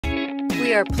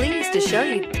We are pleased to show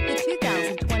you the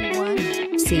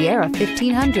 2021 Sierra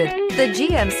 1500. The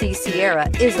GMC Sierra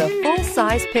is a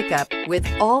full-size pickup with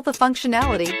all the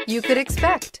functionality you could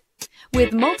expect.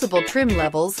 With multiple trim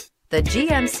levels, the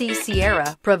GMC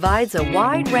Sierra provides a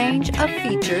wide range of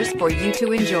features for you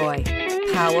to enjoy.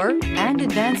 Power and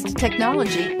advanced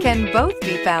technology can both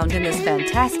be found in this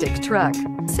fantastic truck.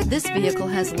 This vehicle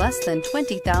has less than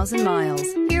 20,000 miles.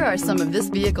 Here are some of this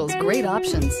vehicle's great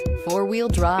options: four-wheel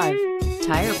drive,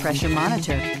 tire pressure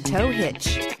monitor, tow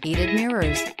hitch, heated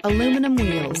mirrors, aluminum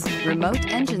wheels, remote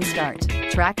engine start,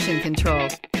 traction control,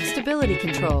 stability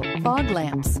control, fog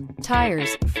lamps,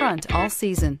 tires, front all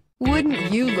season.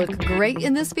 Wouldn't you look great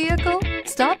in this vehicle?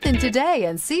 Stop in today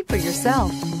and see for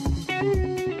yourself.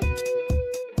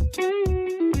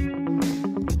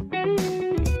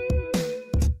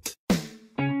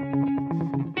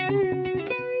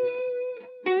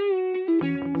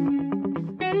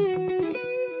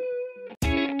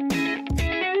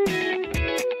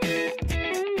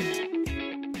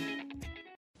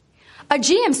 A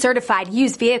GM-certified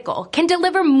used vehicle can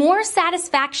deliver more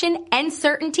satisfaction and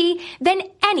certainty than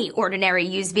any ordinary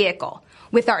used vehicle.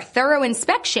 With our thorough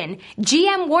inspection,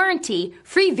 GM warranty,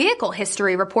 free vehicle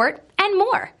history report, and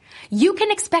more. You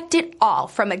can expect it all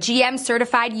from a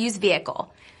GM-certified used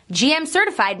vehicle.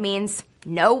 GM-certified means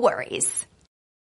no worries.